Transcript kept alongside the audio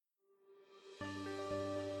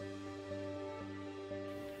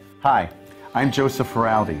Hi, I'm Joseph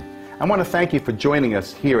Feraldi. I want to thank you for joining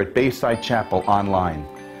us here at Bayside Chapel online.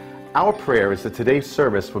 Our prayer is that today's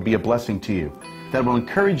service will be a blessing to you, that it will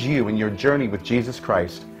encourage you in your journey with Jesus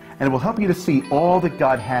Christ, and it will help you to see all that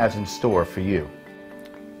God has in store for you.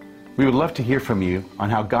 We would love to hear from you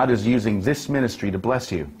on how God is using this ministry to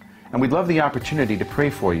bless you, and we'd love the opportunity to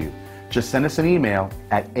pray for you. Just send us an email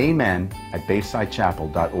at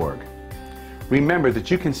amen@baysidechapel.org. Remember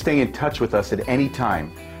that you can stay in touch with us at any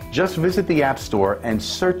time. Just visit the App Store and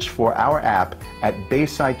search for our app at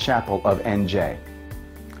Bayside Chapel of NJ.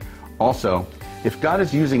 Also, if God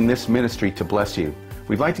is using this ministry to bless you,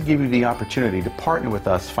 we'd like to give you the opportunity to partner with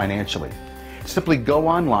us financially. Simply go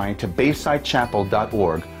online to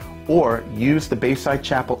baysidechapel.org or use the Bayside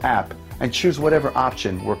Chapel app and choose whatever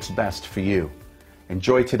option works best for you.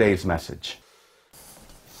 Enjoy today's message.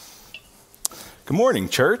 Good morning,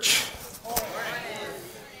 church.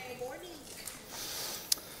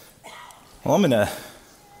 Well, I'm going to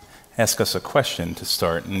ask us a question to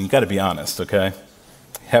start, and you've got to be honest, okay?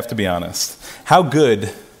 You have to be honest. How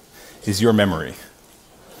good is your memory?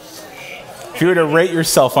 If you were to rate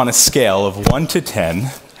yourself on a scale of 1 to 10,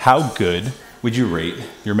 how good would you rate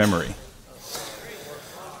your memory?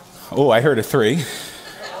 Oh, I heard a 3.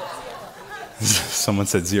 Someone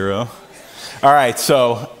said 0. All right,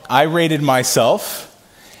 so I rated myself,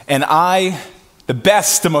 and the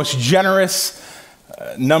best, the most generous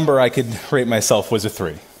number I could rate myself was a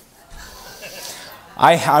 3.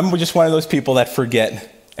 I'm just one of those people that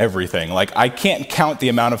forget everything. Like, I can't count the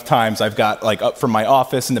amount of times I've got up from my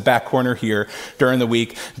office in the back corner here during the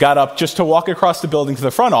week, got up just to walk across the building to the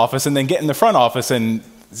front office, and then get in the front office and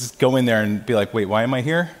just go in there and be like, wait, why am I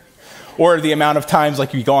here? Or the amount of times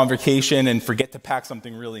you go on vacation and forget to pack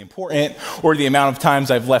something really important, or the amount of times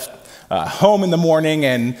I've left home in the morning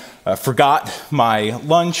and forgot my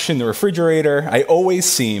lunch in the refrigerator. I always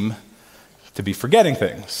seem to be forgetting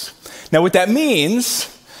things. Now, what that means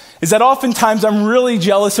is that oftentimes I'm really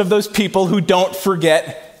jealous of those people who don't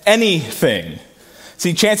forget anything.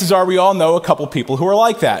 See, chances are we all know a couple people who are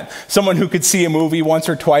like that. Someone who could see a movie once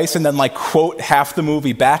or twice and then quote half the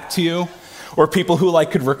movie back to you. Or people who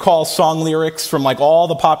could recall song lyrics from all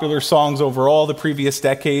the popular songs over all the previous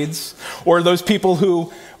decades. Or those people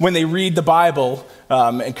who, when they read the Bible,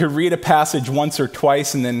 could read a passage once or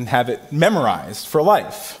twice and then have it memorized for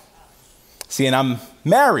life. See, and I'm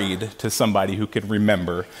married to somebody who could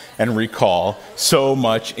remember and recall so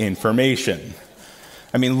much information.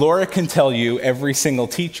 I mean, Laura can tell you every single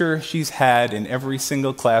teacher she's had in every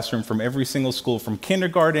single classroom from every single school from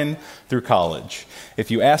kindergarten through college.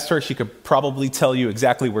 If you asked her, she could probably tell you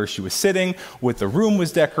exactly where she was sitting, what the room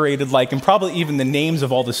was decorated like, and probably even the names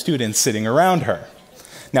of all the students sitting around her.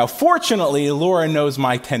 Now, fortunately, Laura knows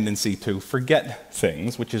my tendency to forget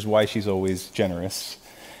things, which is why she's always generous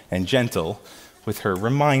and gentle with her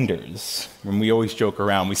reminders. When we always joke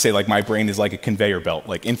around, we say my brain is like a conveyor belt.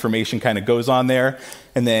 Information kind of goes on there,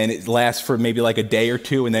 and then it lasts for maybe a day or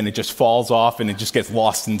two, and then it just falls off, and it just gets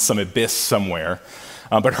lost in some abyss somewhere.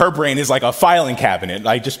 But her brain is like a filing cabinet.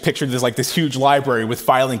 I just pictured this huge library with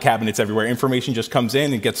filing cabinets everywhere. Information just comes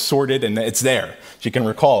in and gets sorted, and it's there. She can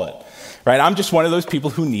recall it. Right? I'm just one of those people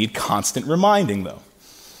who need constant reminding, though.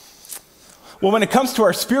 Well, when it comes to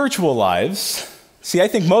our spiritual lives, see, I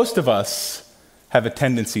think most of us have a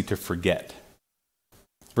tendency to forget.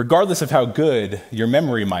 Regardless of how good your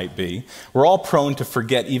memory might be, we're all prone to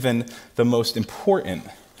forget even the most important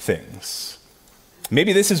things.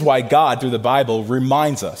 Maybe this is why God, through the Bible,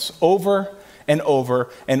 reminds us over and over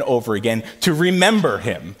and over again to remember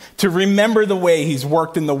him, to remember the way he's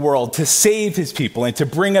worked in the world, to save his people, and to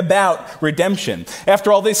bring about redemption.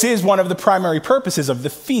 After all, this is one of the primary purposes of the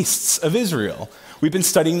feasts of Israel. We've been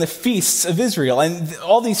studying the feasts of Israel, and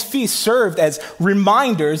all these feasts served as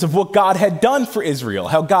reminders of what God had done for Israel,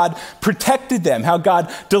 how God protected them, how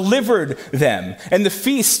God delivered them. And the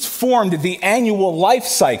feasts formed the annual life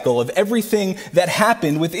cycle of everything that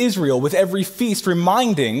happened with Israel, with every feast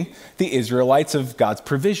reminding the Israelites of God's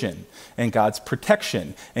provision and God's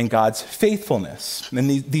protection and God's faithfulness. And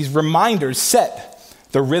these reminders set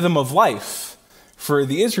the rhythm of life for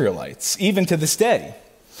the Israelites, even to this day.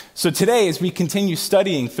 So today, as we continue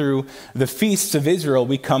studying through the feasts of Israel,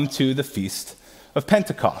 we come to the Feast of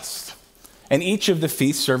Pentecost. And each of the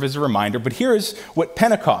feasts serve as a reminder, but here's what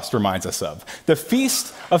Pentecost reminds us of. The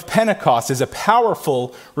Feast of Pentecost is a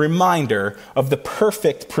powerful reminder of the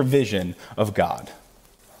perfect provision of God.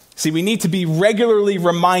 See, we need to be regularly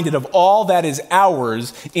reminded of all that is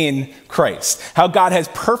ours in Christ. How God has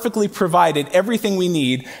perfectly provided everything we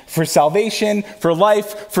need for salvation, for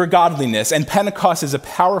life, for godliness. And Pentecost is a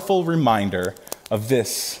powerful reminder of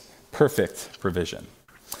this perfect provision.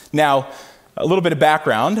 Now, a little bit of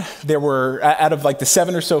background. There were, out of like the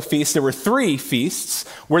 7 or so feasts, there were 3 feasts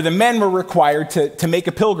where the men were required to make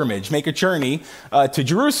a pilgrimage, make a journey to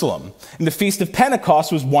Jerusalem. And the Feast of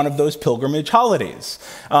Pentecost was one of those pilgrimage holidays.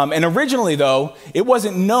 And originally, though, it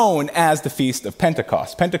wasn't known as the Feast of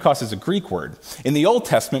Pentecost. Pentecost is a Greek word. In the Old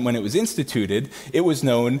Testament, when it was instituted, it was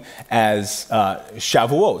known as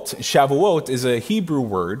Shavuot. Shavuot is a Hebrew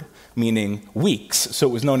word meaning weeks. So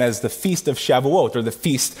it was known as the Feast of Shavuot, or the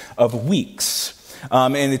Feast of Weeks.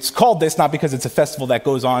 And it's called this not because it's a festival that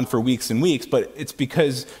goes on for weeks and weeks, but it's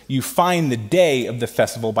because you find the day of the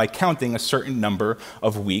festival by counting a certain number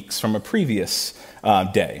of weeks from a previous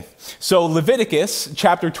day. So Leviticus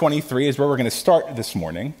chapter 23 is where we're going to start this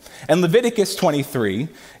morning. And Leviticus 23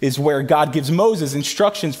 is where God gives Moses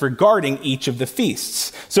instructions regarding each of the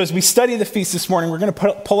feasts. So as we study the feast this morning, we're going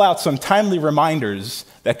to pull out some timely reminders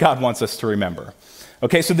that God wants us to remember.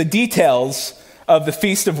 Okay, so the details of the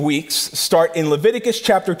Feast of Weeks start in Leviticus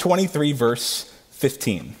chapter 23, verse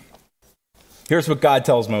 15. Here's what God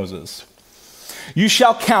tells Moses. You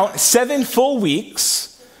shall count 7 full weeks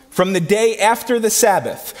from the day after the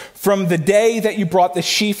Sabbath, from the day that you brought the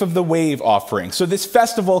sheaf of the wave offering. So this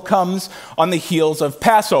festival comes on the heels of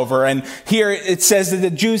Passover. And here it says that the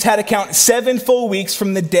Jews had to count 7 full weeks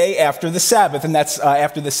from the day after the Sabbath. And that's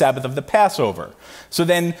after the Sabbath of the Passover. So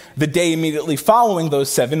then the day immediately following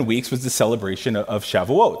those 7 weeks was the celebration of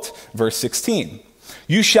Shavuot. Verse 16.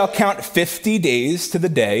 You shall count 50 days to the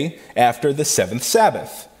day after the 7th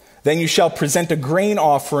Sabbath. Then you shall present a grain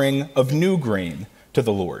offering of new grain to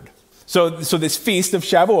the Lord. So this feast of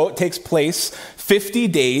Shavuot takes place 50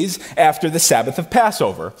 days after the Sabbath of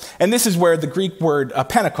Passover. And this is where the Greek word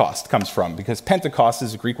Pentecost comes from, because Pentecost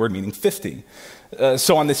is a Greek word meaning 50.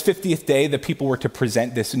 So on this 50th day, the people were to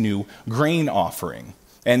present this new grain offering.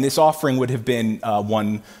 And this offering would have been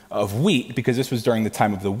one of wheat, because this was during the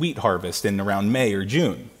time of the wheat harvest in around May or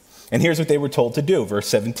June. And here's what they were told to do, verse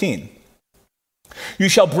 17. You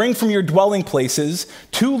shall bring from your dwelling places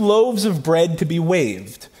 2 loaves of bread to be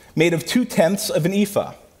waved, made of 2/10 of an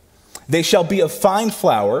ephah. They shall be of fine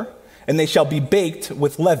flour, and they shall be baked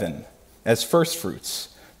with leaven as first fruits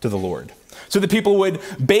to the Lord. So the people would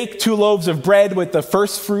bake 2 loaves of bread with the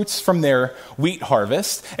first fruits from their wheat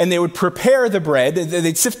harvest, and they would prepare the bread.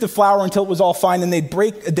 They'd sift the flour until it was all fine, and they'd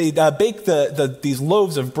bake these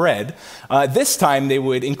loaves of bread. This time they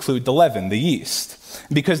would include the leaven, the yeast.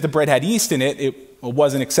 Because the bread had yeast in it, it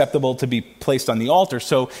wasn't acceptable to be placed on the altar,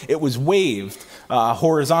 so it was waved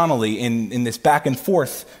horizontally in this back and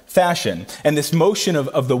forth fashion. And this motion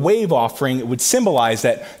of the wave offering, it would symbolize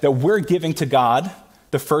that we're giving to God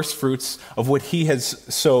the first fruits of what he has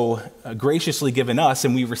so graciously given us,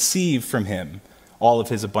 and we receive from him all of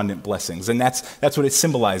his abundant blessings. And that's what it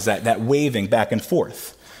symbolized, that waving back and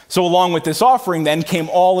forth. So along with this offering then came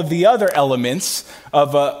all of the other elements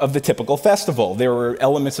of the typical festival. There were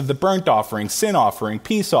elements of the burnt offering, sin offering,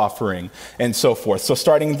 peace offering, and so forth. So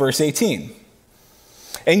starting in verse 18.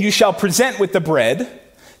 And you shall present with the bread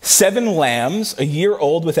 7 lambs a year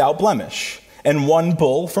old without blemish, and 1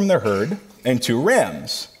 bull from the herd, and 2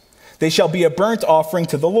 rams. They shall be a burnt offering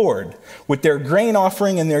to the Lord, with their grain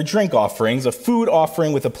offering and their drink offerings, a food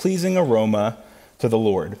offering with a pleasing aroma to the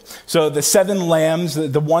Lord. So the 7 lambs,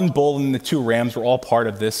 the 1 bull, and the 2 rams were all part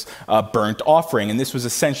of this burnt offering. And this was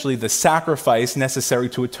essentially the sacrifice necessary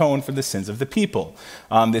to atone for the sins of the people.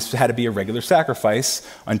 This had to be a regular sacrifice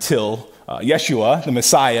until Yeshua, the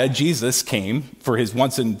Messiah, Jesus, came for his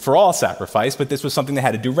once and for all sacrifice, but this was something they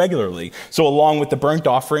had to do regularly. So along with the burnt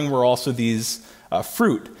offering were also these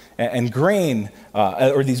fruit and grain,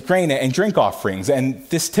 or these grain and drink offerings. And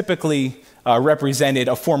this typically represented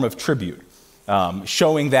a form of tribute.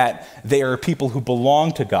 Showing that they are people who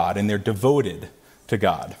belong to God and they're devoted to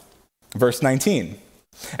God. Verse 19,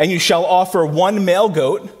 and you shall offer 1 male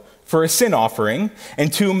goat for a sin offering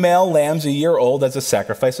and 2 male lambs a year old as a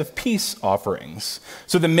sacrifice of peace offerings.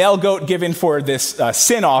 So the male goat given for this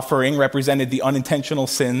sin offering represented the unintentional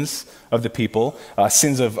sins of the people,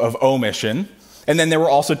 sins of omission. And then there were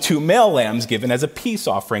also 2 male lambs given as a peace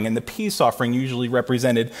offering, and the peace offering usually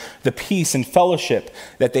represented the peace and fellowship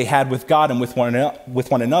that they had with God and with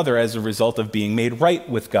one another as a result of being made right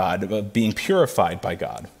with God, of being purified by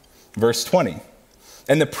God. Verse 20,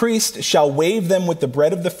 and the priest shall wave them with the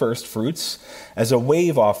bread of the first fruits as a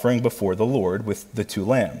wave offering before the Lord with the 2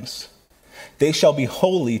 lambs. They shall be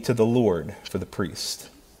holy to the Lord for the priest.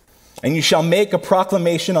 And you shall make a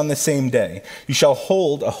proclamation on the same day. You shall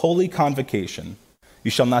hold a holy convocation. You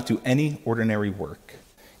shall not do any ordinary work.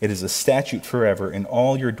 It is a statute forever in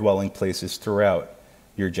all your dwelling places throughout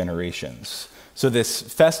your generations. So this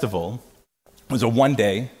festival was a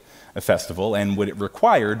 1-day festival, and what it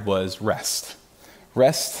required was rest.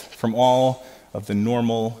 Rest from all of the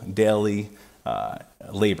normal daily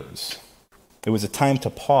labors. It was a time to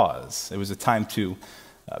pause. It was a time to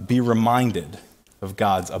be reminded of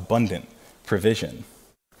God's abundant provision.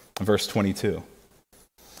 Verse 22.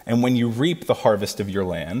 And when you reap the harvest of your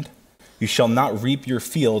land, you shall not reap your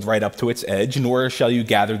field right up to its edge, nor shall you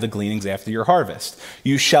gather the gleanings after your harvest.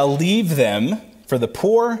 You shall leave them for the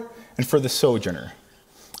poor and for the sojourner.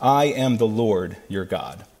 I am the Lord your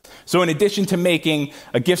God. So in addition to making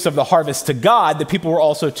gifts of the harvest to God, the people were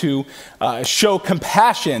also to show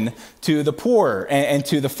compassion to the poor and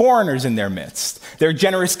to the foreigners in their midst. Their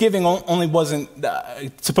generous giving only wasn't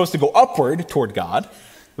supposed to go upward toward God.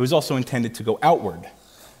 It was also intended to go outward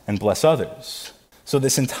and bless others. So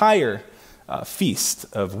this entire feast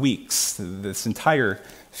of weeks, this entire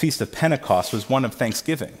feast of Pentecost was one of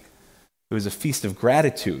thanksgiving. It was a feast of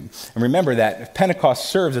gratitude. And remember that Pentecost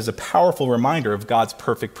serves as a powerful reminder of God's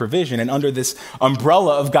perfect provision. And under this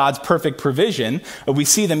umbrella of God's perfect provision, we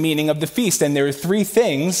see the meaning of the feast. And there are three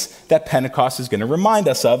things that Pentecost is going to remind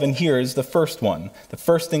us of. And here's the first one. The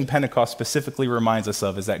first thing Pentecost specifically reminds us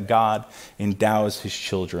of is that God endows his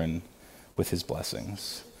children with his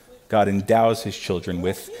blessings. God endows his children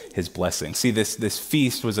with his blessings. See, this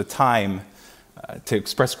feast was a time to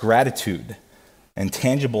express gratitude and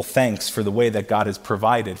tangible thanks for the way that God has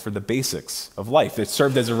provided for the basics of life. It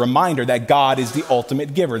served as a reminder that God is the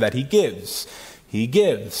ultimate giver, that he gives. He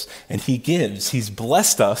gives, and he gives. He's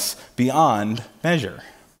blessed us beyond measure.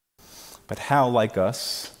 But how like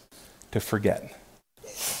us to forget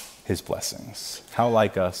his blessings? How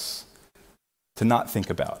like us to not think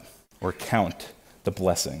about or count the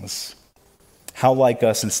blessings? How like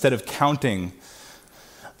us, instead of counting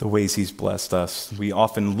the ways he's blessed us, we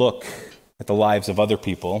often look at the lives of other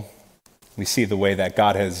people, we see the way that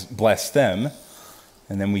God has blessed them,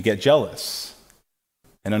 and then we get jealous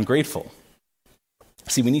and ungrateful.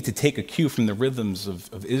 See, we need to take a cue from the rhythms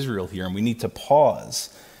of Israel here, and we need to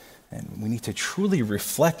pause, and we need to truly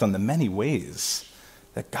reflect on the many ways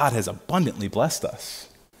that God has abundantly blessed us.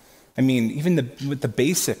 I mean, even with the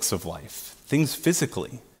basics of life, things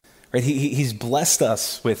physically, right? He's blessed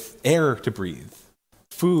us with air to breathe,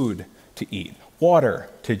 food to eat, water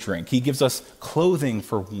to drink. He gives us clothing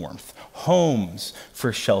for warmth, homes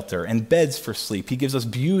for shelter, and beds for sleep. He gives us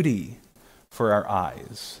beauty for our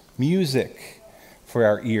eyes, music for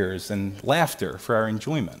our ears, and laughter for our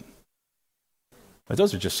enjoyment. But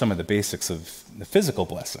those are just some of the basics of the physical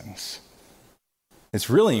blessings. It's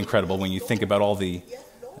really incredible when you think about all the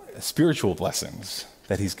spiritual blessings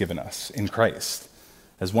that he's given us in Christ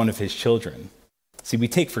as one of his children. See, we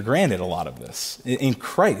take for granted a lot of this. In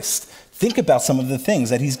Christ, think about some of the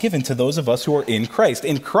things that he's given to those of us who are in Christ.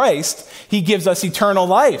 In Christ, he gives us eternal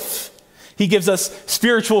life. He gives us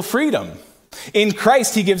spiritual freedom. In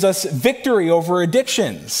Christ, he gives us victory over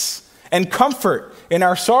addictions and comfort in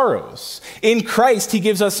our sorrows. In Christ, he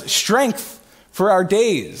gives us strength for our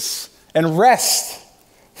days and rest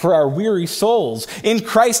for our weary souls. In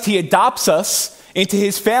Christ, he adopts us into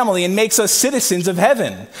his family and makes us citizens of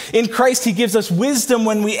heaven. In Christ, he gives us wisdom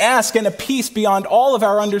when we ask and a peace beyond all of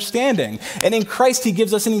our understanding. And in Christ, he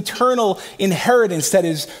gives us an eternal inheritance that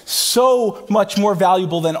is so much more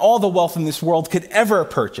valuable than all the wealth in this world could ever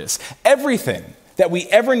purchase. Everything that we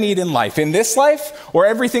ever need in life, in this life or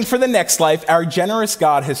everything for the next life, our generous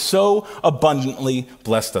God has so abundantly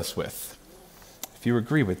blessed us with. If you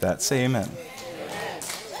agree with that, say amen.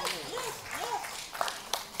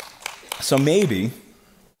 So maybe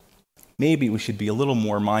we should be a little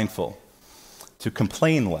more mindful to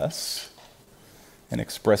complain less and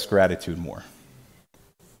express gratitude more.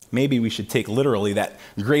 Maybe we should take literally that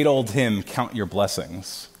great old hymn, Count Your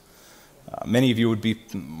Blessings. Many of you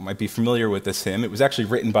might be familiar with this hymn. It was actually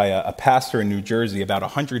written by a pastor in New Jersey about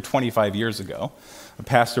 125 years ago, a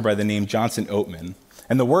pastor by the name Johnson Oatman.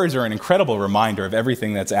 And the words are an incredible reminder of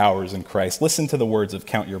everything that's ours in Christ. Listen to the words of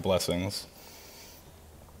Count Your Blessings.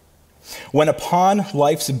 When upon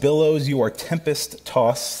life's billows you are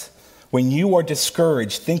tempest-tossed, when you are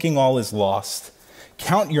discouraged, thinking all is lost,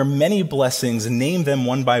 count your many blessings, name them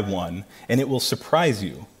one by one, and it will surprise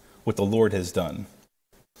you what the Lord has done.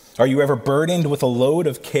 Are you ever burdened with a load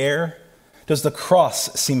of care? Does the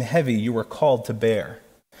cross seem heavy you were called to bear?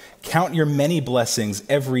 Count your many blessings,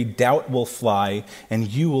 every doubt will fly, and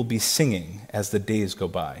you will be singing as the days go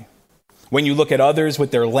by. When you look at others with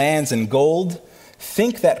their lands and gold,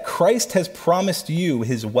 think that Christ has promised you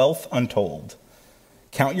his wealth untold.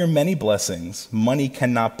 Count your many blessings. Money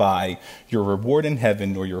cannot buy your reward in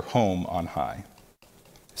heaven or your home on high.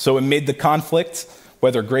 So amid the conflict,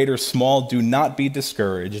 whether great or small, do not be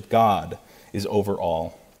discouraged. God is over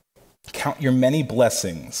all. Count your many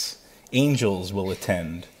blessings. Angels will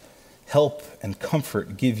attend. Help and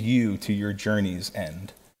comfort give you to your journey's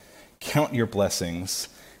end. Count your blessings.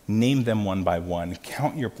 Name them one by one.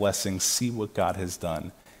 Count your blessings. See what God has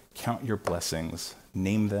done. Count your blessings.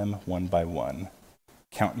 Name them one by one.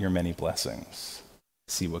 Count your many blessings.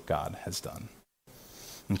 See what God has done.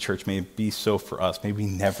 And church, may it be so for us. May we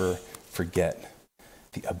never forget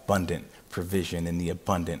the abundant provision and the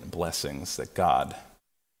abundant blessings that God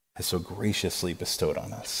has so graciously bestowed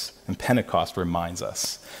on us. And Pentecost reminds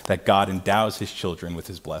us that God endows his children with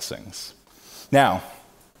his blessings. Now,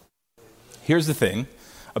 here's the thing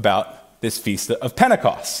about this feast of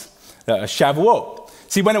Pentecost, Shavuot.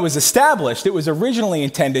 See, when it was established, it was originally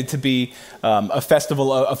intended to be a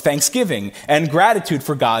festival of thanksgiving and gratitude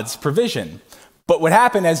for God's provision. But what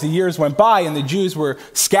happened as the years went by and the Jews were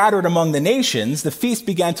scattered among the nations, the feast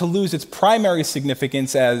began to lose its primary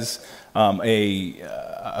significance as a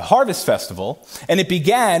harvest festival, and it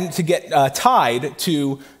began to get tied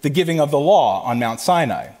to the giving of the law on Mount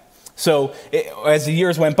Sinai. So as the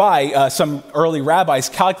years went by, some early rabbis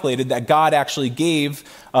calculated that God actually gave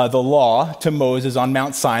the law to Moses on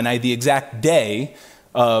Mount Sinai the exact day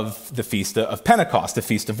of the Feast of Pentecost, the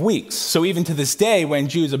Feast of Weeks. So even to this day, when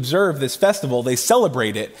Jews observe this festival, they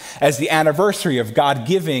celebrate it as the anniversary of God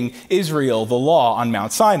giving Israel the law on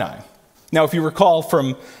Mount Sinai. Now, if you recall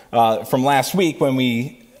from last week when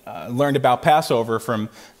we learned about Passover from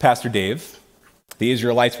Pastor Dave, the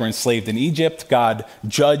Israelites were enslaved in Egypt. God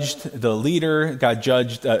judged the leader. God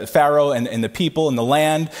judged Pharaoh and the people and the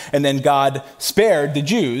land. And then God spared the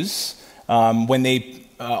Jews when they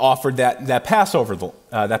offered that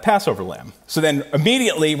Passover lamb. So then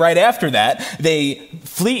immediately, right after that, they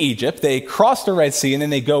flee Egypt. They cross the Red Sea, and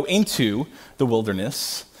then they go into the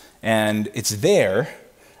wilderness. And it's there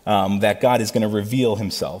that God is going to reveal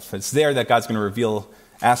himself. It's there that God's going to reveal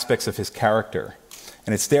aspects of his character.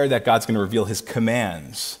 And it's there that God's going to reveal his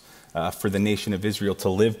commands for the nation of Israel to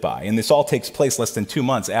live by. And this all takes place less than 2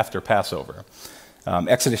 months after Passover.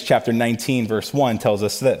 Exodus chapter 19, verse 1 tells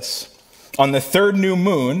us this. On the third new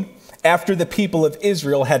moon, after the people of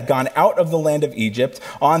Israel had gone out of the land of Egypt,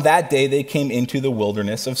 on that day they came into the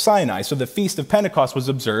wilderness of Sinai. So the Feast of Pentecost was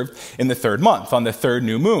observed in the third month, on the third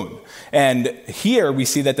new moon. And here we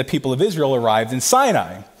see that the people of Israel arrived in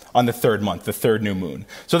Sinai on the third month, the third new moon.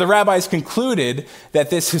 So the rabbis concluded that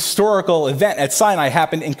this historical event at Sinai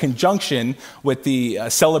happened in conjunction with the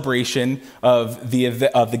celebration of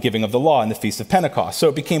the giving of the law and the Feast of Pentecost. So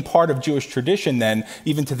it became part of Jewish tradition then,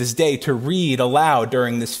 even to this day, to read aloud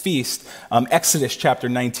during this feast Exodus chapter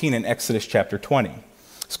 19 and Exodus chapter 20.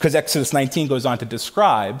 Because Exodus 19 goes on to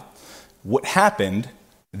describe what happened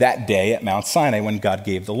that day at Mount Sinai when God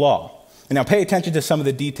gave the law. And now pay attention to some of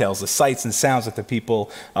the details, the sights and sounds that the people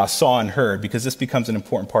saw and heard, because this becomes an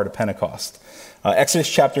important part of Pentecost. Exodus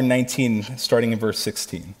chapter 19, starting in verse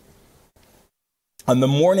 16. On the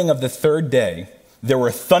morning of the third day, there were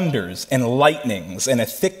thunders and lightnings and a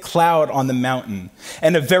thick cloud on the mountain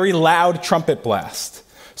and a very loud trumpet blast,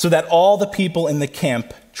 so that all the people in the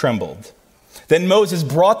camp trembled. Then Moses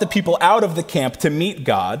brought the people out of the camp to meet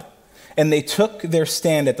God, and they took their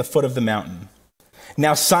stand at the foot of the mountain.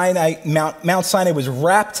 Now Mount Sinai was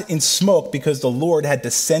wrapped in smoke because the Lord had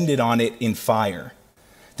descended on it in fire.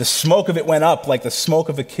 The smoke of it went up like the smoke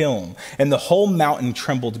of a kiln, and the whole mountain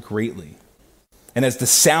trembled greatly. And as the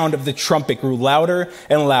sound of the trumpet grew louder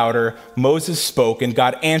and louder, Moses spoke, and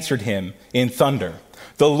God answered him in thunder.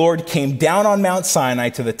 The Lord came down on Mount Sinai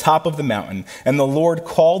to the top of the mountain, and the Lord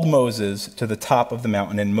called Moses to the top of the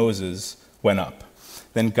mountain, and Moses went up.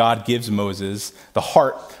 Then God gives Moses the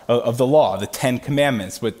heart of the law, the 10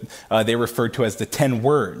 commandments, what they referred to as the 10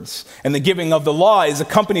 words. And the giving of the law is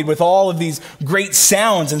accompanied with all of these great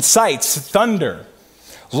sounds and sights: thunder,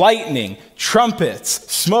 lightning,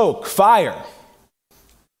 trumpets, smoke, fire.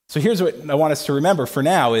 So here's what I want us to remember for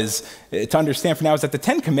now is that the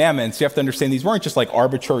 10 commandments, you have to understand, these weren't just like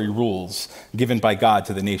arbitrary rules given by God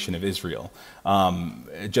to the nation of Israel,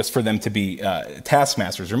 just for them to be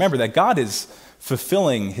taskmasters. Remember that God is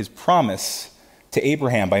fulfilling his promise to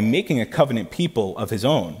Abraham by making a covenant people of his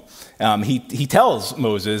own. He tells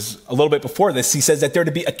Moses a little bit before this, he says that they're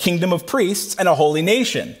to be a kingdom of priests and a holy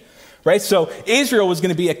nation. Right? So Israel was going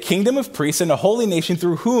to be a kingdom of priests and a holy nation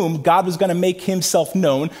through whom God was going to make himself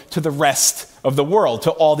known to the rest of the world, to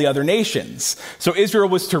all the other nations. So Israel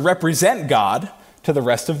was to represent God to the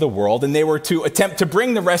rest of the world, and they were to attempt to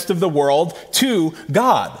bring the rest of the world to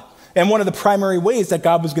God. And one of the primary ways that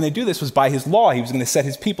God was going to do this was by his law. He was going to set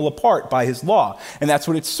his people apart by his law. And that's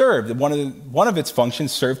what it served. One of its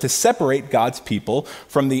functions served to separate God's people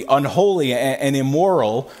from the unholy and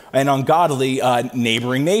immoral and ungodly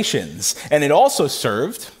neighboring nations. And it also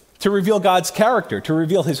served to reveal God's character, to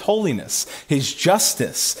reveal his holiness, his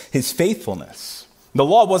justice, his faithfulness. The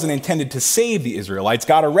law wasn't intended to save the Israelites.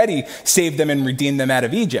 God already saved them and redeemed them out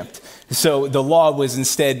of Egypt. So the law was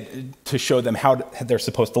instead to show them how they're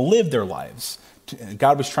supposed to live their lives.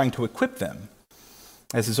 God was trying to equip them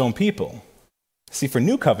as his own people. See, for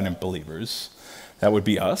New Covenant believers, that would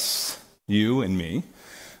be us, you and me,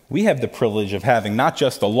 we have the privilege of having not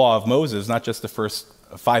just the law of Moses, not just the first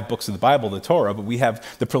 5 books of the Bible, the Torah, but we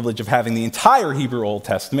have the privilege of having the entire Hebrew Old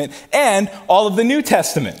Testament and all of the New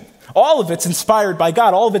Testament. All of it's inspired by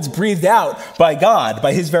God. All of it's breathed out by God,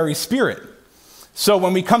 by his very Spirit. So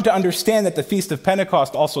when we come to understand that the Feast of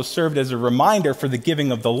Pentecost also served as a reminder for the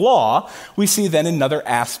giving of the law, we see then another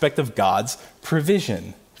aspect of God's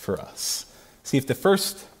provision for us. See, if the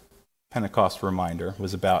first Pentecost reminder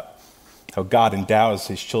was about how God endows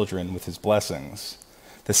his children with his blessings,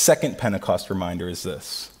 the second Pentecost reminder is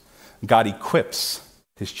this: God equips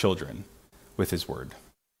his children with his word.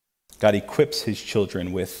 God equips his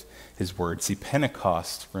children with his word. See,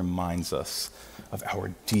 Pentecost reminds us of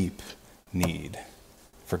our deep need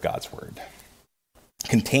for God's word.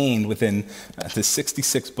 Contained within the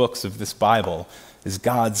 66 books of this Bible is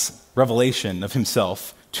God's revelation of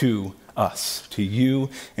himself to us, to you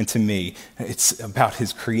and to me. It's about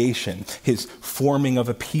his creation, his forming of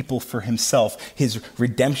a people for himself, his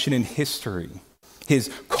redemption in history,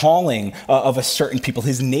 his calling of a certain people,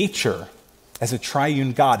 his nature as a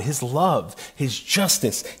triune God, his love, his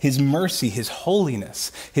justice, his mercy, his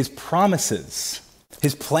holiness, his promises,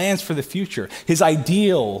 his plans for the future, his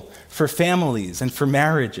ideal for families and for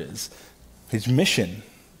marriages, his mission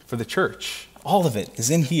for the church. All of it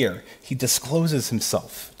is in here. He discloses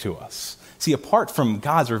himself to us. See, apart from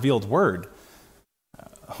God's revealed word,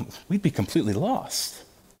 we'd be completely lost.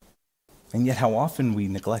 And yet how often we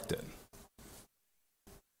neglect it.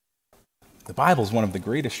 The Bible is one of the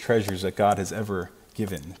greatest treasures that God has ever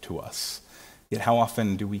given to us. Yet how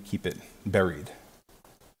often do we keep it buried?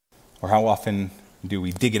 Or how often do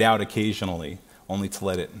we dig it out occasionally only to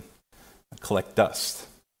let it collect dust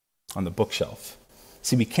on the bookshelf?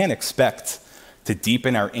 See, we can't expect to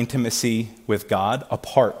deepen our intimacy with God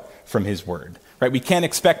apart from his word, right? We can't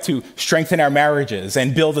expect to strengthen our marriages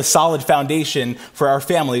and build a solid foundation for our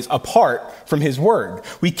families apart from his word.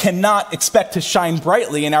 We cannot expect to shine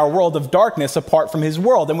brightly in our world of darkness apart from his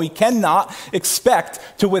world, and we cannot expect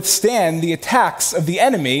to withstand the attacks of the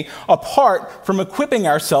enemy apart from equipping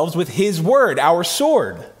ourselves with his word, our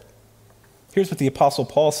sword. Here's what the Apostle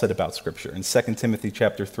Paul said about Scripture in 2 Timothy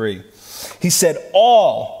chapter 3. He said,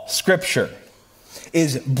 all Scripture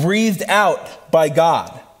is breathed out by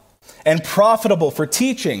God and profitable for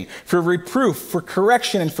teaching, for reproof, for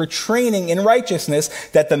correction, and for training in righteousness,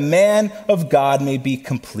 that the man of God may be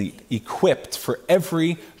complete, equipped for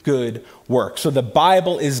every good work. So the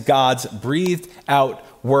Bible is God's breathed out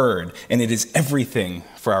word, and it is everything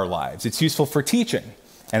for our lives. It's useful for teaching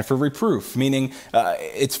and for reproof, meaning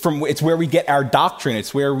it's where we get our doctrine.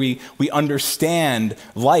 It's where we understand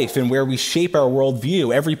life and where we shape our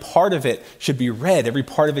worldview. Every part of it should be read. Every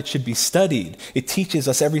part of it should be studied. It teaches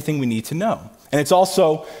us everything we need to know. And it's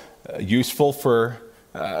also useful for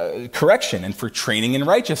correction and for training in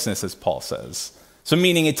righteousness, as Paul says. So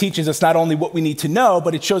meaning it teaches us not only what we need to know,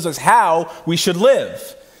 but it shows us how we should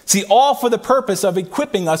live. See, all for the purpose of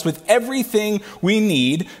equipping us with everything we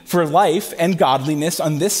need for life and godliness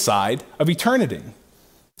on this side of eternity.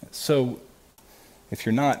 So, if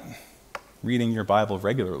you're not reading your Bible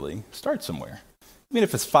regularly, start somewhere. Even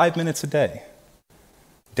if it's 5 minutes a day.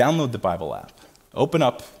 Download the Bible app. Open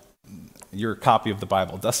up your copy of the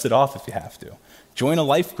Bible. Dust it off if you have to. Join a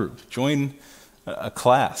life group. Join a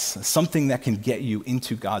class. Something that can get you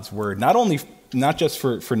into God's Word. Not just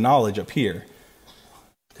for knowledge up here,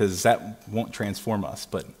 because that won't transform us,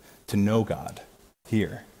 but to know God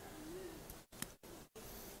here.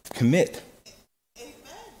 Commit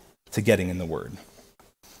to getting in the Word.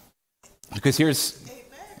 Because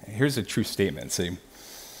here's a true statement. See,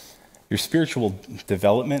 your spiritual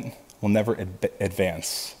development will never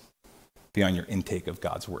advance beyond your intake of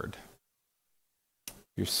God's Word.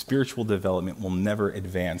 Your spiritual development will never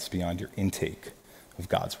advance beyond your intake of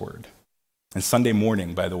God's Word. And Sunday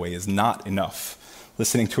morning, by the way, is not enough.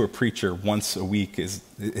 Listening to a preacher once a week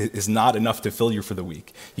is not enough to fill you for the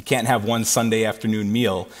week. You can't have one Sunday afternoon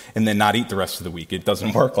meal and then not eat the rest of the week. It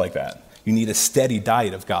doesn't work like that. You need a steady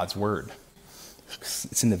diet of God's Word.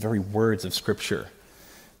 It's in the very words of Scripture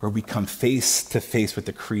where we come face to face with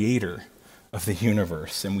the creator of the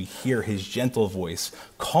universe and we hear his gentle voice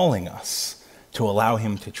calling us to allow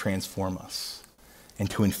him to transform us and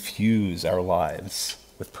to infuse our lives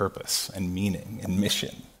with purpose and meaning and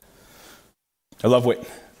mission. I love what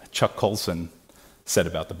Chuck Colson said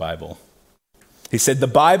about the Bible. He said, "The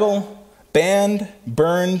Bible, banned,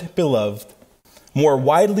 burned, beloved, more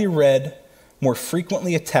widely read, more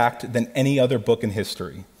frequently attacked than any other book in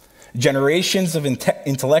history. Generations of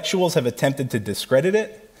intellectuals have attempted to discredit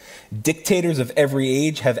it. Dictators of every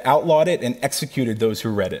age have outlawed it and executed those who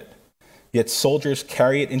read it. Yet soldiers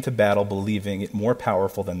carry it into battle believing it more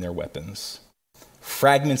powerful than their weapons.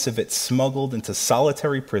 Fragments of it smuggled into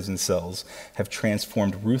solitary prison cells have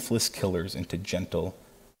transformed ruthless killers into gentle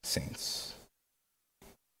saints."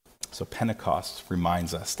 So Pentecost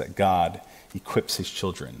reminds us that God equips his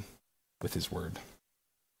children with his word.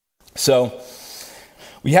 So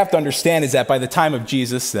we have to understand is that by the time of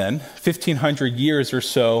Jesus then, 1,500 years or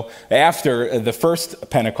so after the first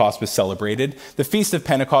Pentecost was celebrated, the Feast of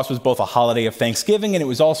Pentecost was both a holiday of thanksgiving and it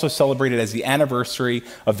was also celebrated as the anniversary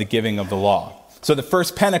of the giving of the law. So the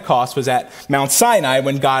first Pentecost was at Mount Sinai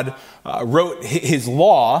when God wrote his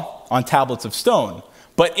law on tablets of stone.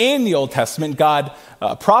 But in the Old Testament, God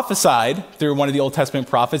prophesied through one of the Old Testament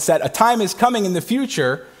prophets that a time is coming in the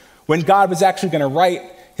future when God was actually going to write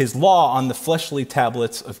his law on the fleshly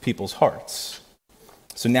tablets of people's hearts.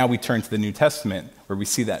 So now we turn to the New Testament where we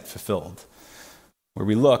see that fulfilled, where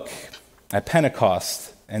we look at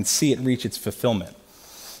Pentecost and see it reach its fulfillment.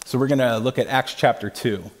 So we're going to look at Acts chapter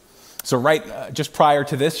 2. So just prior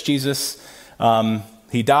to this, Jesus,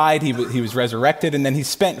 he died, he was resurrected, and then he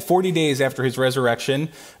spent 40 days after his resurrection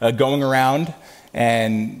going around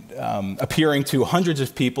and appearing to hundreds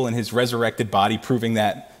of people in his resurrected body, proving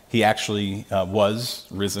that he actually was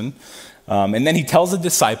risen. And then he tells the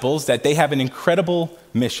disciples that they have an incredible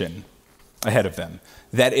mission ahead of them,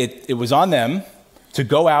 that it was on them to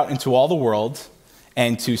go out into all the world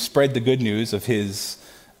and to spread the good news of his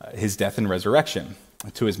death and resurrection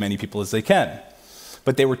to as many people as they can.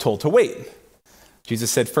 But they were told to wait. Jesus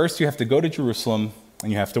said, first you have to go to Jerusalem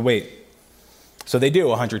and you have to wait. So they do.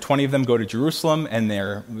 120 of them go to Jerusalem and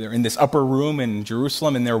they're in this upper room in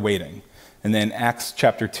Jerusalem and they're waiting. And then Acts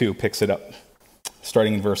chapter 2 picks it up,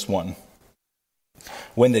 starting in verse 1.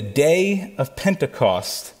 When the day of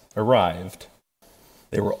Pentecost arrived,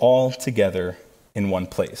 they were all together in one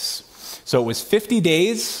place. So it was 50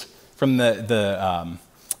 days from the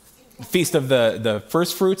Feast of the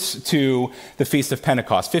First Fruits to the Feast of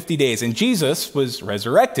Pentecost, 50 days. And Jesus was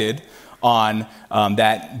resurrected on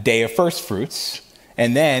that day of First Fruits.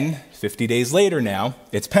 And then 50 days later now,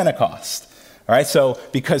 it's Pentecost. All right, so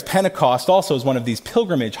because Pentecost also is one of these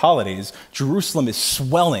pilgrimage holidays, Jerusalem is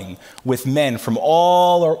swelling with men from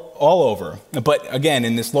all over. But again,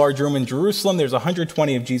 in this large room in Jerusalem, there's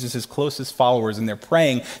 120 of Jesus' closest followers, and they're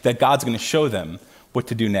praying that God's going to show them what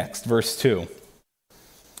to do next. Verse 2.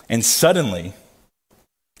 And suddenly,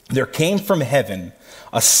 there came from heaven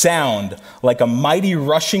a sound like a mighty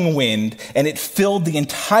rushing wind, and it filled the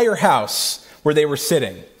entire house where they were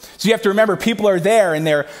sitting. So you have to remember, people are there and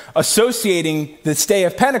they're associating this day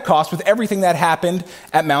of Pentecost with everything that happened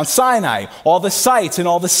at Mount Sinai, all the sights and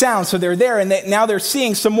all the sounds. So they're there and now they're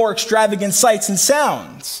seeing some more extravagant sights and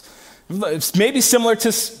sounds. It's maybe similar to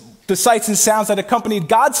the sights and sounds that accompanied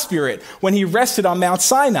God's Spirit when he rested on Mount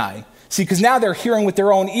Sinai. See, because now they're hearing with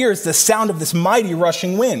their own ears the sound of this mighty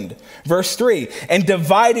rushing wind. Verse 3, and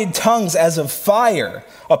divided tongues as of fire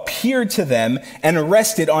appeared to them and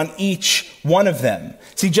rested on each one of them.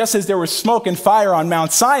 See, just as there was smoke and fire on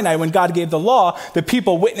Mount Sinai when God gave the law, the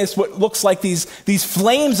people witnessed what looks like these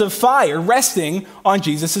flames of fire resting on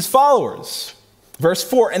Jesus' followers. Verse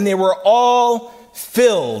 4, and they were all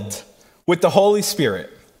filled with the Holy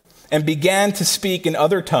Spirit and began to speak in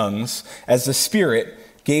other tongues as the Spirit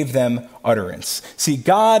gave them utterance. See,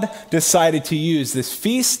 God decided to use this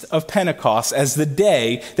Feast of Pentecost as the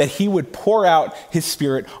day that he would pour out his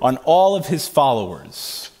Spirit on all of his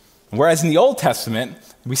followers. Whereas in the Old Testament,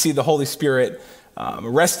 we see the Holy Spirit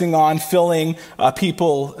resting on, filling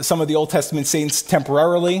people, some of the Old Testament saints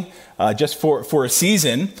temporarily, just for a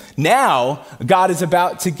season. Now, God is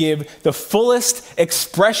about to give the fullest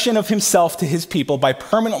expression of himself to his people by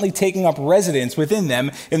permanently taking up residence within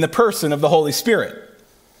them in the person of the Holy Spirit.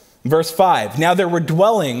 Verse 5, now there were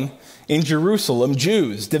dwelling in Jerusalem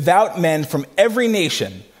Jews, devout men from every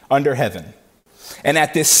nation under heaven. And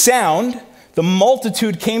at this sound, the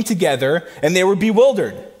multitude came together and they were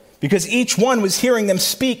bewildered because each one was hearing them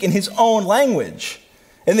speak in his own language.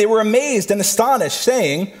 And they were amazed and astonished,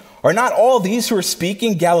 saying, are not all these who are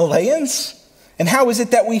speaking Galileans? And how is it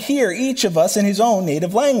that we hear, each of us in his own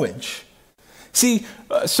native language? See,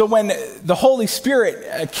 so when the Holy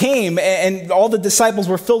Spirit came and all the disciples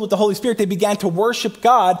were filled with the Holy Spirit, they began to worship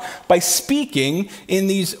God by speaking in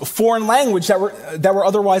these foreign languages that were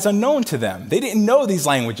otherwise unknown to them. They didn't know these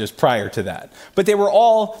languages prior to that, but they were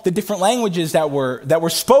all the different languages that were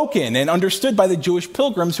spoken and understood by the Jewish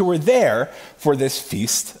pilgrims who were there for this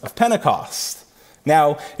feast of Pentecost.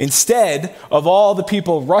 Now, instead of all the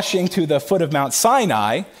people rushing to the foot of Mount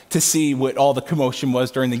Sinai to see what all the commotion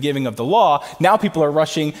was during the giving of the law, now people are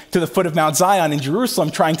rushing to the foot of Mount Zion in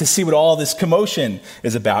Jerusalem trying to see what all this commotion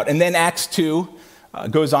is about. And then Acts 2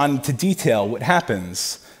 goes on to detail what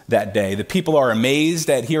happens that day. The people are amazed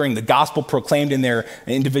at hearing the gospel proclaimed in their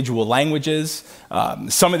individual languages.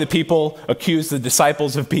 Some of the people accuse the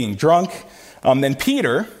disciples of being drunk. Then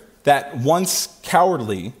Peter, that once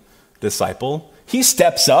cowardly disciple, he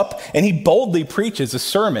steps up and he boldly preaches a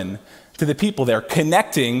sermon to the people there,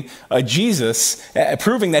 connecting Jesus,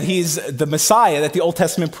 proving that he's the Messiah that the Old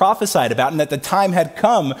Testament prophesied about, and that the time had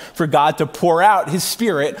come for God to pour out his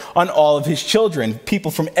Spirit on all of his children,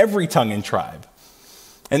 people from every tongue and tribe.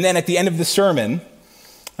 And then at the end of the sermon,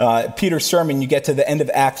 Peter's sermon, you get to the end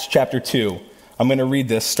of Acts chapter 2. I'm going to read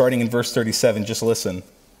this starting in verse 37. Just listen.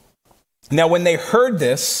 Now, when they heard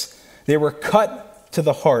this, they were cut to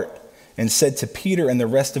the heart and said to Peter and the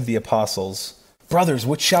rest of the apostles, "Brothers,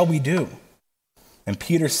 what shall we do?" And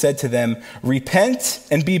Peter said to them, "Repent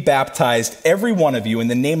and be baptized, every one of you, in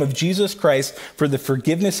the name of Jesus Christ for the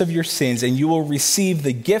forgiveness of your sins, and you will receive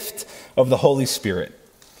the gift of the Holy Spirit.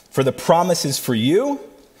 For the promise is for you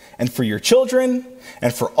and for your children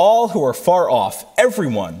and for all who are far off,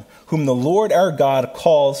 everyone whom the Lord our God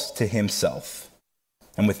calls to himself."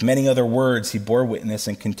 And with many other words he bore witness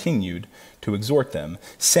and continued to exhort them,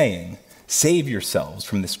 saying, "Save yourselves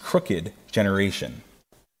from this crooked generation."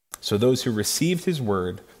 So those who received his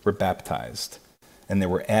word were baptized, and there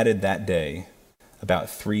were added that day about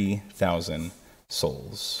 3,000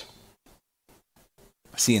 souls.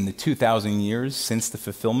 See, in the 2,000 years since the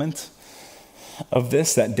fulfillment of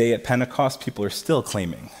this, that day at Pentecost, people are still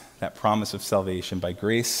claiming that promise of salvation by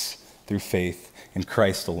grace through faith in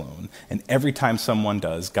Christ alone. And every time someone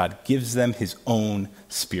does, God gives them his own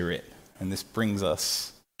Spirit. And this brings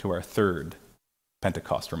us to our third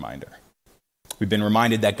Pentecost reminder. We've been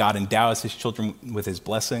reminded that God endows his children with his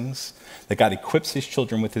blessings, that God equips his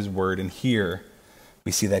children with his word, and here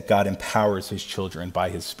we see that God empowers his children by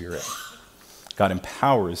his Spirit. God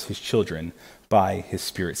empowers his children by his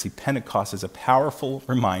Spirit. See, Pentecost is a powerful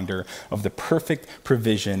reminder of the perfect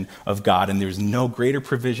provision of God, and there's no greater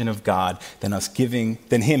provision of God than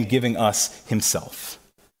him giving us himself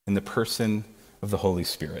in the person of the Holy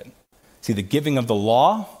Spirit. See, the giving of the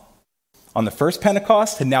law on the first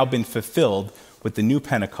Pentecost had now been fulfilled with the new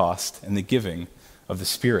Pentecost and the giving of the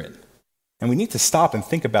Spirit. And we need to stop and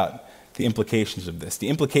think about the implications of this, the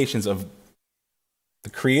implications of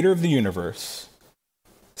the creator of the universe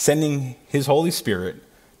sending his Holy Spirit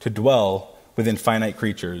to dwell within finite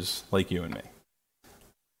creatures like you and me.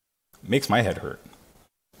 It makes my head hurt.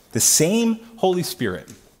 The same Holy Spirit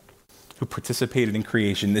who participated in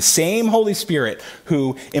creation, the same Holy Spirit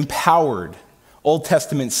who empowered Old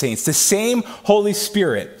Testament saints, the same Holy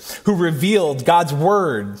Spirit who revealed God's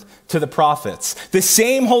word to the prophets, the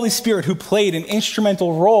same Holy Spirit who played an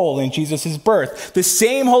instrumental role in Jesus' birth, the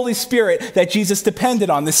same Holy Spirit that Jesus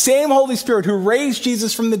depended on, the same Holy Spirit who raised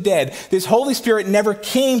Jesus from the dead. This Holy Spirit never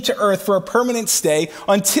came to earth for a permanent stay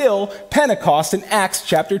until Pentecost in Acts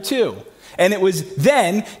chapter 2. And it was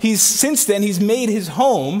then, since then, he's made his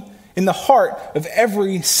home in the heart of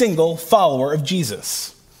every single follower of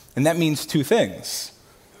Jesus. And that means two things.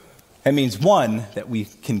 That means, one, that we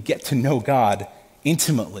can get to know God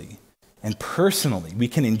intimately and personally. We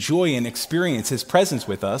can enjoy and experience his presence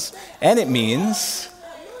with us. And it means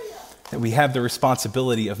that we have the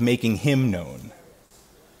responsibility of making him known.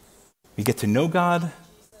 We get to know God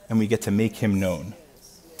and we get to make him known.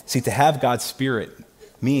 See, to have God's Spirit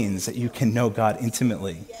means that you can know God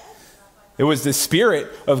intimately. It was the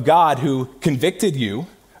Spirit of God who convicted you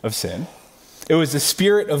of sin. It was the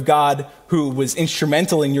Spirit of God who was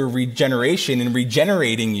instrumental in your regeneration and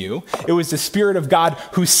regenerating you. It was the Spirit of God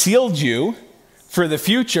who sealed you for the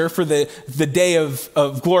future, for the day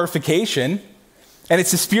of glorification. And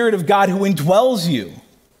it's the Spirit of God who indwells you.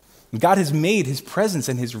 God has made his presence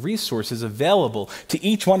and his resources available to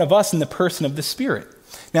each one of us in the person of the Spirit.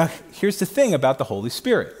 Now, here's the thing about the Holy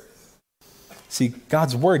Spirit. See,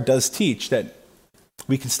 God's word does teach that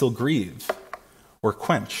we can still grieve or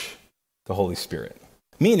quench the Holy Spirit,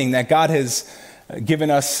 meaning that God has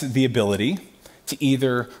given us the ability to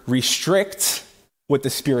either restrict what the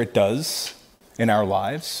Spirit does in our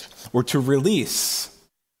lives, or to release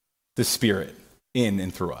the Spirit in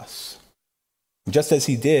and through us. Just as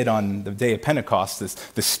he did on the day of Pentecost,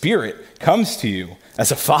 the Spirit comes to you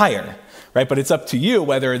as a fire, right? But it's up to you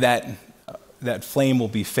whether that flame will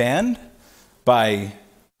be fanned by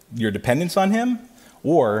your dependence on him,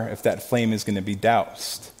 or if that flame is going to be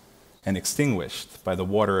doused and extinguished by the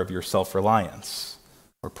water of your self-reliance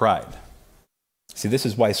or pride. See, this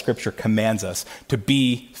is why Scripture commands us to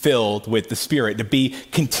be filled with the Spirit, to be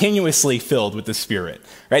continuously filled with the Spirit,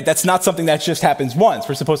 right? That's not something that just happens once.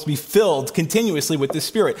 We're supposed to be filled continuously with the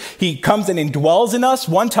Spirit. He comes and indwells in us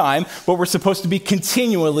one time, but we're supposed to be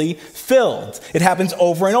continually filled. It happens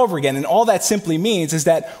over and over again, and all that simply means is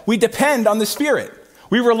that we depend on the Spirit.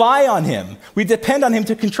 We rely on him. We depend on him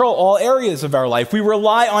to control all areas of our life. We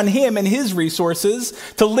rely on him and his resources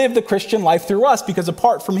to live the Christian life through us, because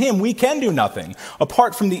apart from him, we can do nothing.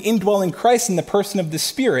 Apart from the indwelling Christ in the person of the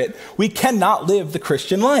Spirit, we cannot live the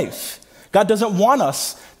Christian life. God doesn't want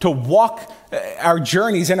us to walk our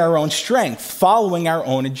journeys in our own strength, following our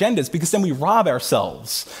own agendas, because then we rob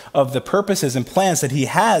ourselves of the purposes and plans that he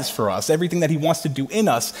has for us, everything that he wants to do in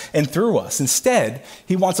us and through us. Instead,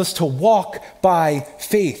 he wants us to walk by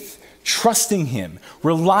faith, trusting him,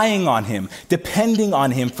 relying on him, depending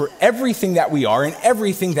on him for everything that we are and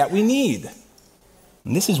everything that we need.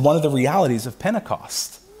 And this is one of the realities of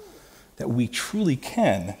Pentecost, that we truly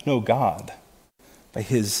can know God by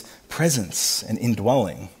his presence and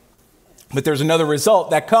indwelling. But there's another result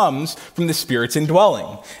that comes from the Spirit's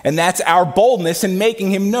indwelling, and that's our boldness in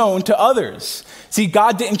making him known to others. See,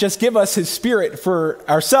 God didn't just give us his Spirit for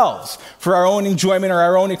ourselves, for our own enjoyment or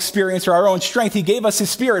our own experience or our own strength. He gave us his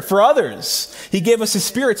Spirit for others. He gave us his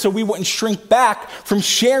Spirit so we wouldn't shrink back from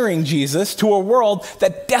sharing Jesus to a world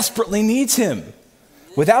that desperately needs him.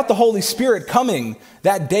 Without the Holy Spirit coming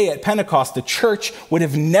that day at Pentecost, the church would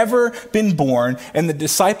have never been born, and the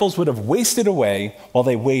disciples would have wasted away while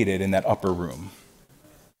they waited in that upper room.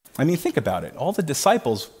 I mean, think about it. All the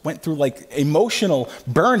disciples went through like emotional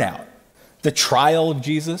burnout. The trial of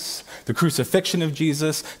Jesus, the crucifixion of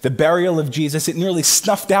Jesus, the burial of Jesus, it nearly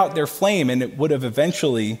snuffed out their flame, and it would have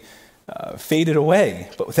eventually faded away.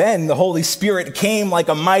 But then the Holy Spirit came like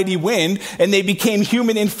a mighty wind, and they became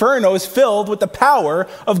human infernos filled with the power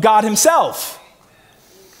of God himself.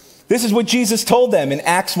 This is what Jesus told them in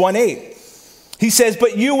Acts 1:8. He says,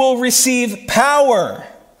 "But you will receive power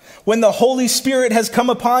when the Holy Spirit has come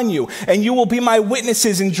upon you, and you will be my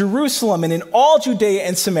witnesses in Jerusalem and in all Judea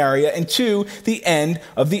and Samaria and to the end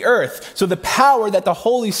of the earth." So the power that the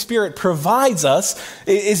Holy Spirit provides us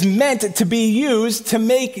is meant to be used to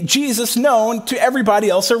make Jesus known to everybody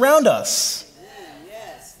else around us.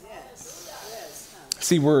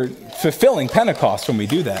 See, we're fulfilling Pentecost when we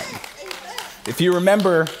do that. If you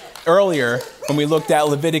remember earlier when we looked at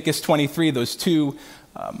Leviticus 23, those two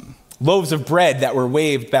loaves of bread that were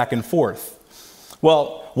waved back and forth.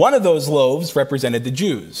 Well, one of those loaves represented the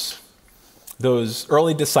Jews, those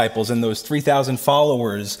early disciples and those 3,000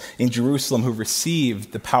 followers in Jerusalem who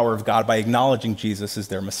received the power of God by acknowledging Jesus as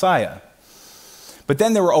their Messiah. But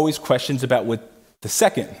then there were always questions about what the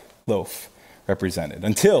second loaf represented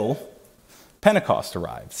until Pentecost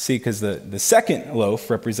arrived. See, because the second loaf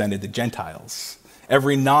represented the Gentiles,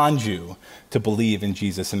 every non-Jew to believe in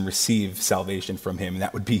Jesus and receive salvation from him, and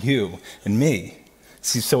that would be you and me.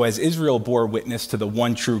 See, so as Israel bore witness to the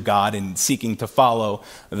one true God and seeking to follow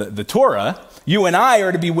the Torah, you and I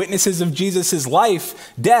are to be witnesses of Jesus'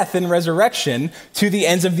 life, death, and resurrection to the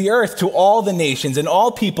ends of the earth, to all the nations and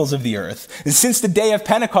all peoples of the earth. And since the day of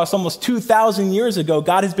Pentecost, almost 2,000 years ago,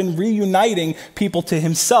 God has been reuniting people to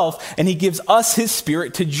himself, and he gives us his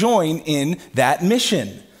Spirit to join in that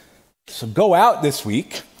mission. So go out this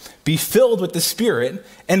week, be filled with the Spirit,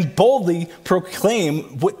 and boldly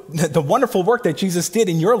proclaim the wonderful work that Jesus did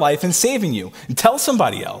in your life in saving you. And tell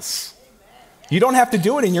somebody else. You don't have to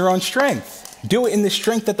do it in your own strength. Do it in the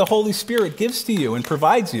strength that the Holy Spirit gives to you and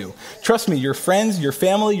provides you. Trust me, your friends, your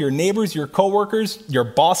family, your neighbors, your coworkers, your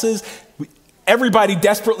bosses, everybody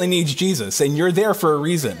desperately needs Jesus, and you're there for a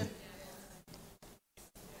reason.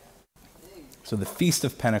 So the Feast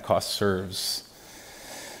of Pentecost serves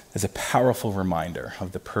as a powerful reminder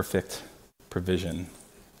of the perfect provision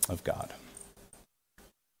of God.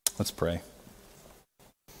 Let's pray.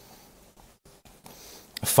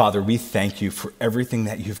 Father, we thank you for everything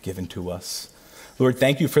that you've given to us. Lord,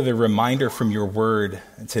 thank you for the reminder from your word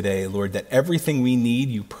today, Lord, that everything we need,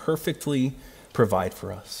 you perfectly provide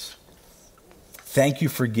for us. Thank you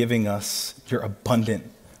for giving us your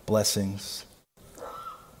abundant blessings.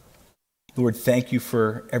 Lord, thank you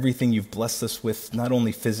for everything you've blessed us with, not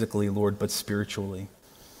only physically, Lord, but spiritually.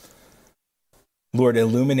 Lord,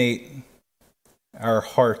 illuminate our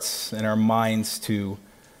hearts and our minds to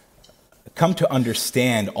come to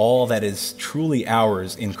understand all that is truly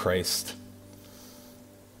ours in Christ.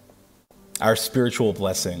 Our spiritual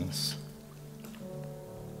blessings.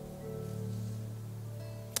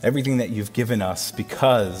 Everything that you've given us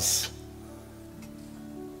because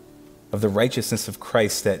of the righteousness of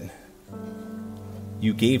Christ that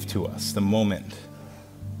you gave to us the moment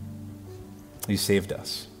you saved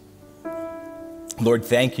us. Lord,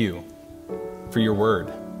 thank you for your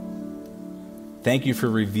word. Thank you for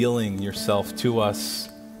revealing yourself to us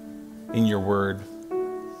in your word.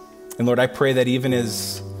 And Lord, I pray that even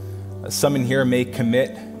as some in here may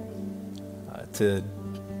commit to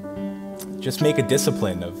just make a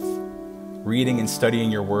discipline of reading and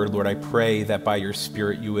studying your word, Lord, I pray that by your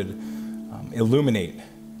Spirit you would illuminate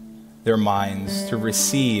their minds to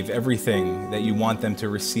receive everything that you want them to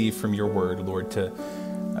receive from your word, Lord, to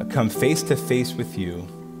come face to face with you,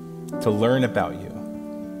 to learn about you,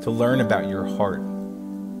 to learn about your heart,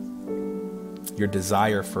 your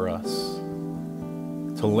desire for us,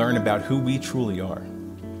 to learn about who we truly are,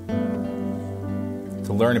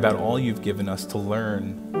 to learn about all you've given us, to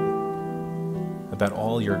learn about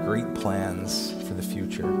all your great plans for the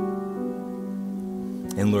future.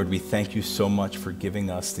 And Lord, we thank you so much for giving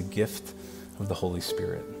us the gift of the Holy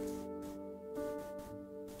Spirit.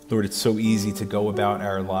 Lord, it's so easy to go about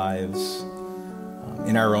our lives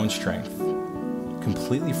in our own strength,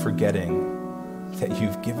 completely forgetting that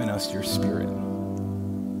you've given us your Spirit.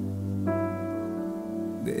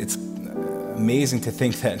 It's amazing to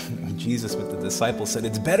think that Jesus with the disciples said,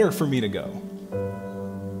 it's better for me to go,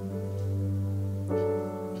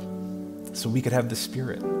 so we could have the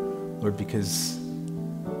Spirit, Lord, because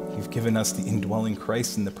you've given us the indwelling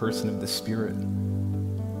Christ in the person of the Spirit,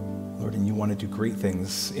 Lord, and you want to do great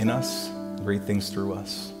things in us, great things through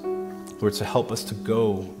us. Lord, so help us to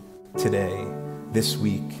go today, this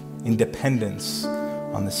week, in dependence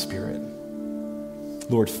on the Spirit.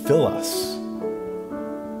 Lord, fill us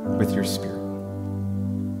with your Spirit.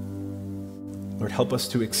 Lord, help us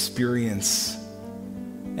to experience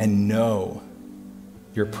and know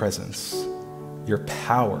your presence, your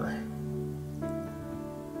power.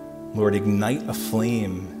 Lord, ignite a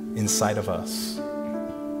flame inside of us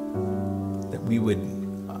that we would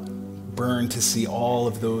burn to see all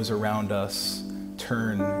of those around us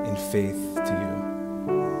turn in faith to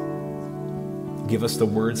you. Give us the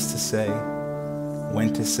words to say,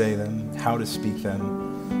 when to say them, how to speak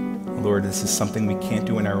them. Lord, this is something we can't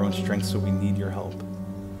do in our own strength, so we need your help.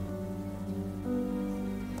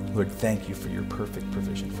 Lord, thank you for your perfect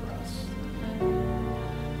provision for us.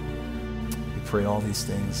 We pray all these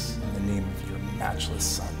things in the name of your matchless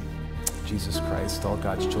Son, Jesus Christ. All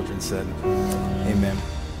God's children said, amen.